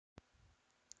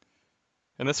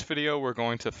In this video, we're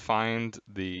going to find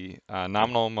the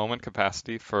nominal moment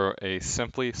capacity for a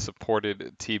simply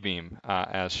supported T-beam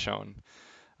as shown.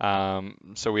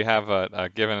 So we have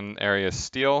a given area of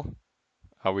steel.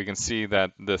 We can see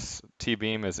that this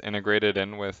T-beam is integrated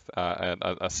in with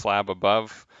a slab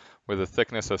above with a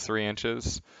thickness of 3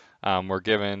 inches. We're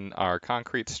given our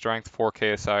concrete strength 4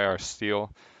 KSI, our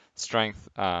steel strength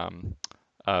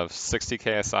of 60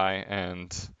 KSI,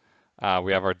 and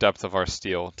we have our depth of our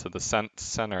steel to the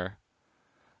center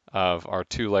of our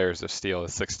 2 layers of steel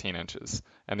is 16 inches,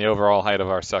 and the overall height of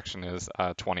our section is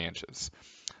 20 inches.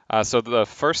 So the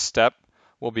first step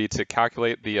will be to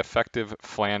calculate the effective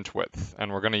flange width,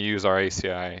 and we're going to use our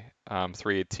ACI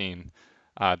 318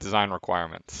 design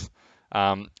requirements.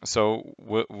 So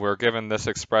we're given this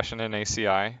expression in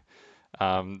ACI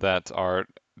that our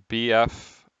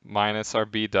BF minus our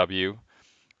BW,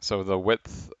 so the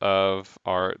width of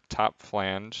our top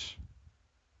flange,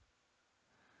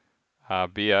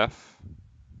 BF,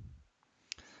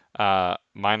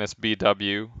 minus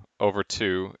BW over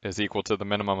 2 is equal to the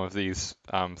minimum of these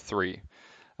 3.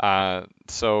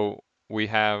 So we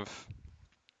have,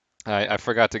 I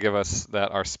forgot to give us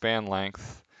that our span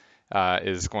length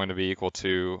is going to be equal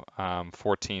to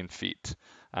 14 feet,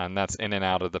 and that's in and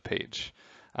out of the page.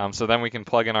 So then we can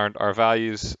plug in our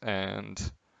values, and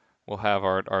we'll have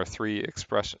our three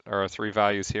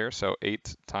values here. So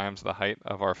 8 times the height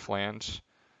of our flange,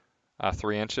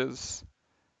 3 inches,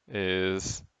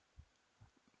 is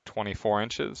 24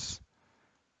 inches.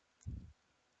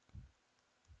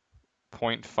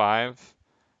 0.5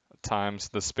 times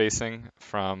the spacing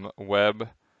from web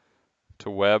to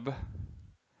web.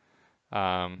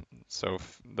 So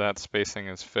that spacing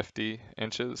is 50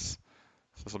 inches.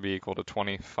 So this will be equal to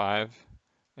 25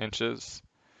 inches.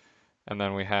 And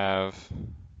then we have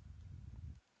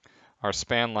our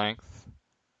span length,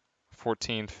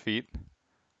 14 feet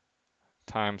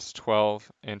times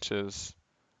 12 inches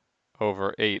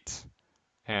over 8.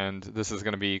 And this is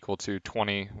going to be equal to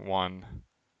 21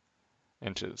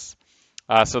 inches.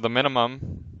 So the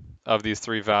minimum of these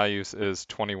 3 values is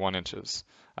 21 inches.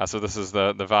 So this is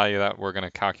the value that we're going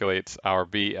to calculate our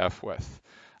BF with.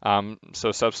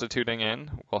 So substituting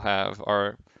in, we'll have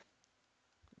our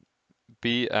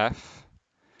BF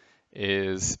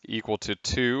is equal to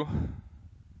 2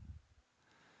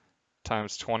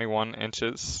 times 21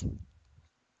 inches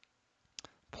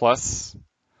plus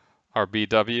our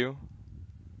BW,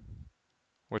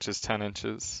 which is 10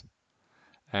 inches.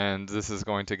 And this is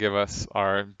going to give us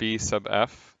our B sub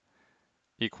F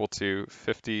equal to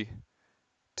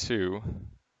 52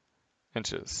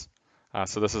 inches.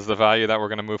 So this is the value that we're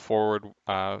going to move forward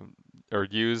or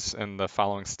use in the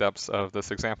following steps of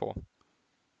this example.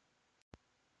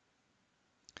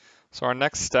 So our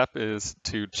next step is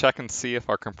to check and see if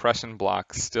our compression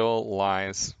block still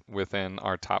lies within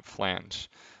our top flange.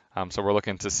 So we're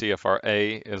looking to see if our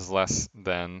A is less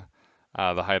than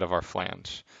the height of our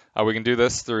flange. We can do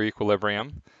this through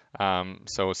equilibrium.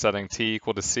 So setting T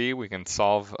equal to C, we can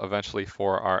solve eventually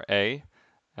for our A,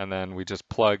 and then we just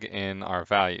plug in our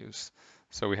values.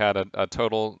 So we had a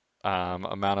total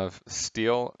amount of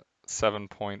steel,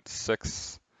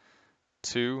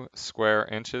 7.62 square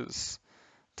inches,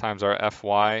 times our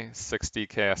Fy, 60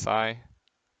 KSI,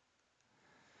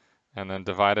 and then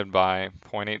divided by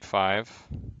 0.85,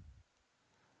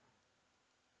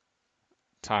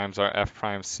 times our F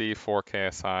prime C, 4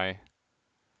 KSI,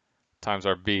 times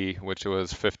our B, which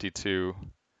was 52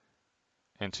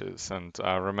 inches. And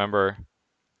remember,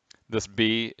 this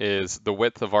B is the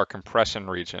width of our compression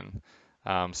region.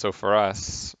 So for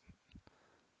us,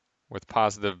 with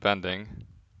positive bending,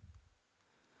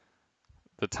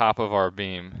 the top of our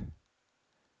beam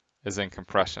is in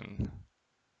compression.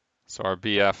 So our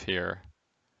BF here,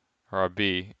 or our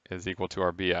B, is equal to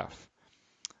our BF.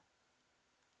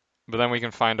 But then we can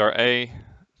find our A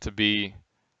to be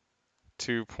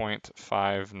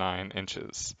 2.59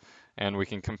 inches. And we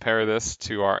can compare this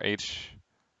to our H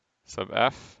sub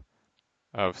F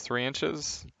of 3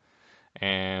 inches.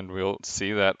 And we'll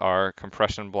see that our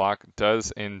compression block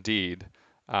does indeed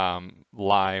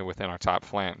lie within our top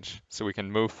flange. So we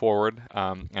can move forward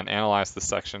and analyze the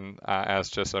section as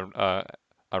just a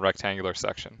rectangular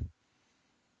section.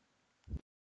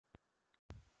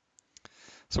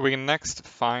 So we can next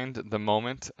find the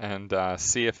moment and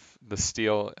see if the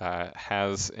steel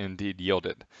has indeed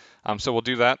yielded. So we'll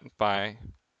do that by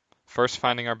first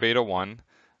finding our beta 1.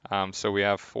 So we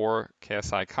have 4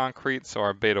 KSI concrete, so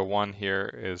our beta 1 here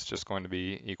is just going to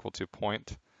be equal to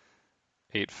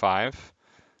 0.85.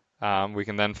 We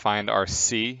can then find our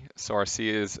C. So our C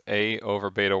is A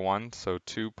over beta 1, so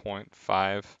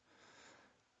 2.5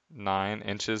 9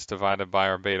 inches divided by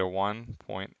our beta 1,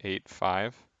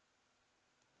 0.85,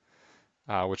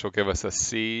 which will give us a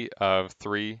C of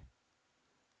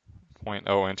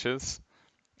 3.0 inches.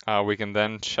 We can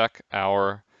then check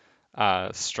our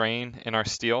strain in our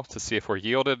steel to see if we're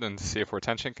yielded and to see if we're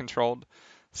tension controlled.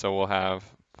 So we'll have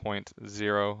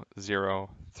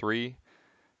 0.003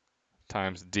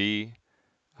 times D,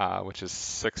 which is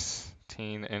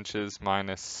 16 inches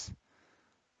minus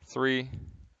 3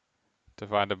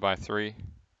 divided by 3.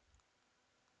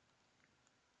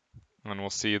 And we'll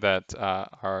see that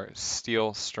our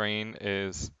steel strain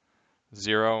is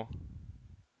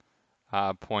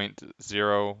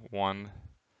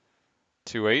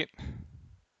 0.0128.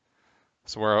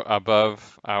 So we're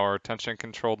above our tension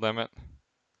controlled limit.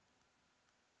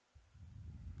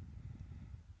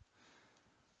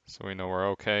 So we know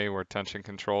we're okay, we're tension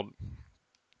controlled.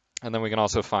 And then we can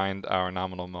also find our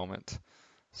nominal moment.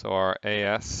 So our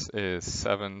AS is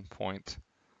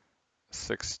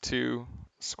 7.62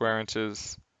 square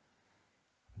inches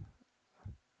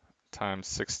times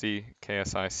 60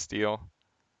 KSI steel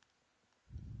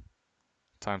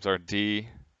times our D,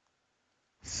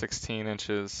 16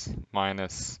 inches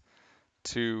minus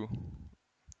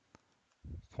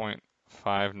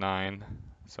 2.59,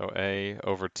 so A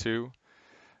over 2.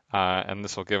 And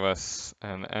this will give us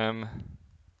an M,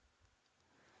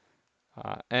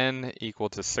 N equal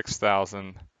to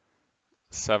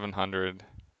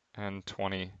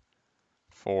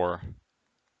 6,724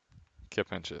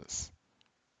 kip inches.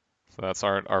 So that's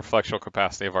our flexural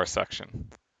capacity of our section.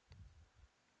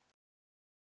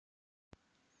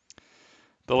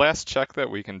 The last check that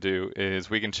we can do is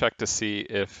we can check to see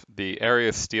if the area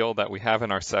of steel that we have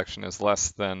in our section is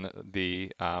less than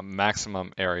the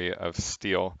maximum area of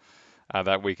steel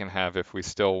that we can have if we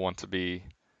still want to be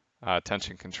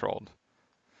tension controlled.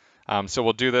 So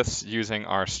we'll do this using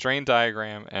our strain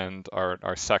diagram and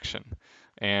our section.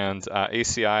 And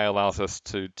ACI allows us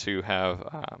to have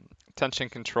tension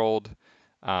controlled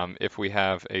if we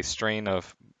have a strain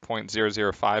of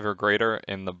 0.005 or greater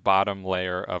in the bottom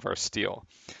layer of our steel.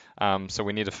 So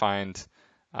we need to find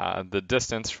the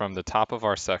distance from the top of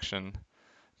our section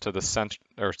to the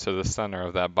center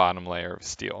of that bottom layer of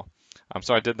steel.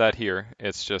 So I did that here.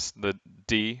 It's just the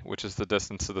D, which is the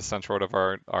distance to the centroid of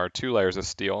our 2 layers of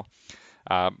steel,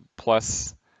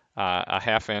 plus a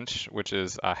 ½ inch, which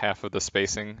is half of the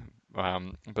spacing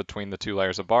between the 2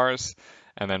 layers of bars,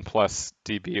 and then plus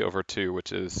dB over 2,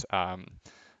 which is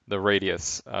the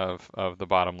radius of the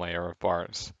bottom layer of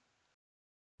bars.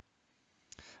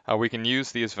 We can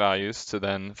use these values to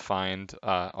then find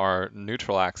our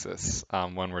neutral axis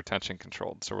when we're tension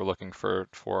controlled. So we're looking for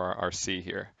our C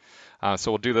here.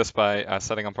 So we'll do this by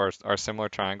setting up our similar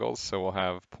triangles. So we'll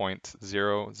have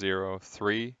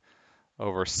 0.003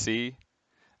 over C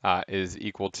is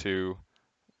equal to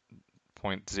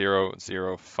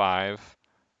 0.005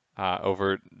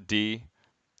 over D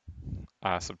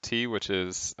sub T, which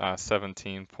is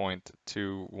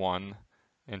 17.21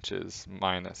 inches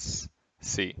minus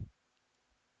C.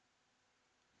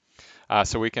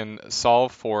 So we can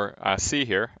solve for C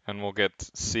here, and we'll get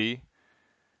C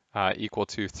equal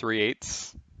to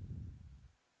 3/8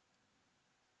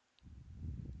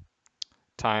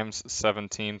 times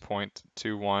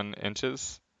 17.21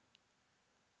 inches.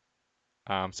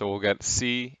 So we'll get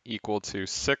C equal to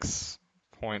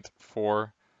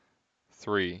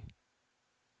 6.43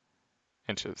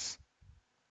 inches.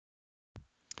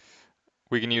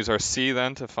 We can use our C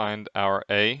then to find our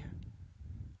A.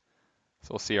 So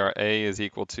we'll see our A is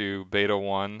equal to beta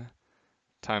 1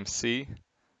 times C.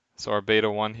 So our beta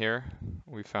 1 here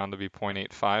we found to be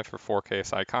 0.85 for 4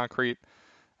 KSI concrete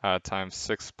times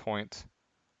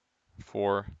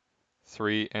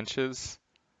 6.43 inches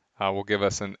will give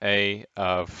us an A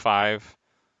of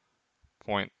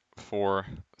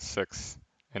 5.46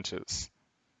 inches.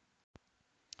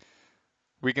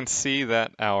 We can see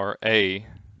that our A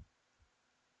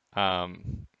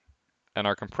and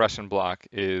our compression block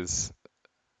is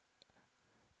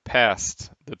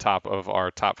past the top of our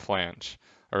top flange,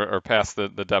 or past the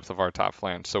depth of our top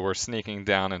flange. So we're sneaking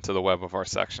down into the web of our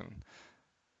section.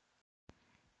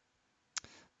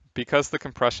 Because the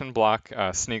compression block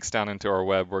sneaks down into our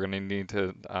web, we're going to need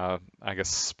to, I guess,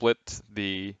 split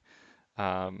the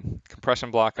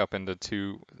compression block up into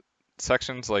 2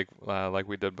 sections like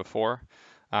we did before.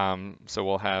 So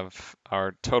we'll have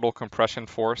our total compression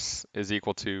force is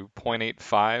equal to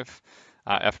 0.85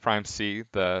 F prime C,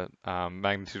 the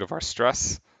magnitude of our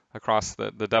stress across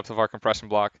the depth of our compression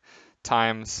block,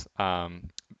 times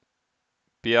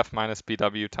BF minus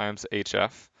BW times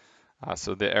HF.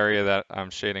 So the area that I'm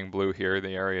shading blue here,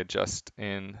 the area just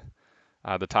in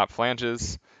the top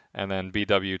flanges, and then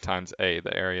BW times A,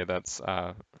 the area that's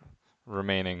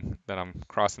remaining that I'm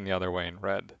crossing the other way in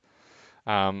red.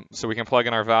 So we can plug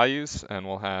in our values, and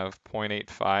we'll have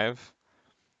 0.85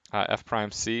 F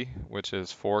prime C, which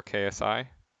is 4 KSI,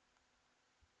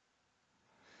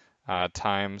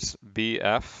 times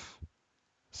BF,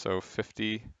 so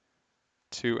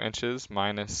 52 inches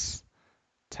minus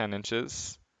 10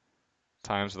 inches,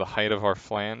 times the height of our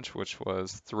flange, which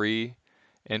was 3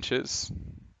 inches,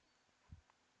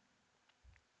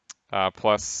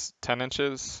 plus 10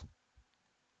 inches,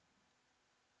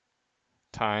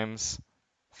 times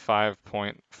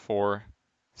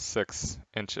 5.46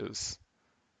 inches.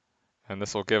 And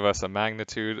this will give us a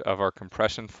magnitude of our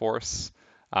compression force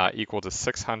equal to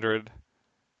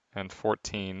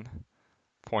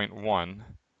 614.1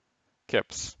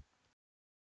 kips.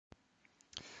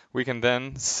 We can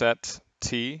then set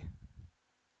T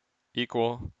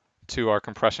equal to our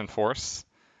compression force,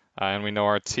 and we know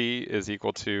our T is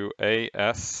equal to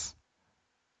AS,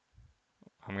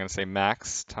 I'm going to say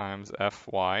max, times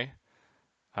Fy,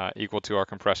 equal to our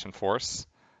compression force.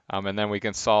 And then we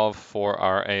can solve for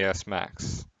our AS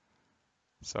max.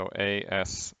 So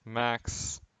AS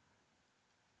max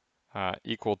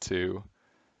equal to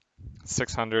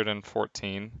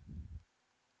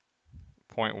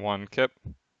 614.1 kip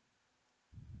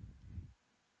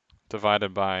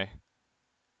divided by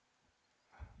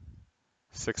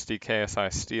 60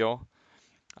 KSI steel,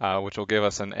 which will give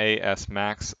us an AS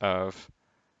max of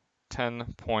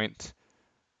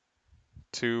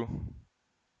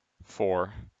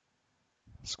 10.24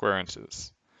 square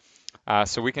inches.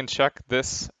 So we can check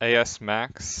this AS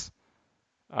max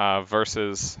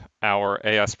versus our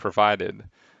AS provided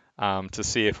to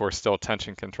see if we're still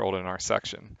tension controlled in our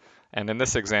section. And in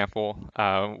this example,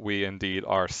 we indeed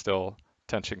are still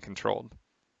tension controlled.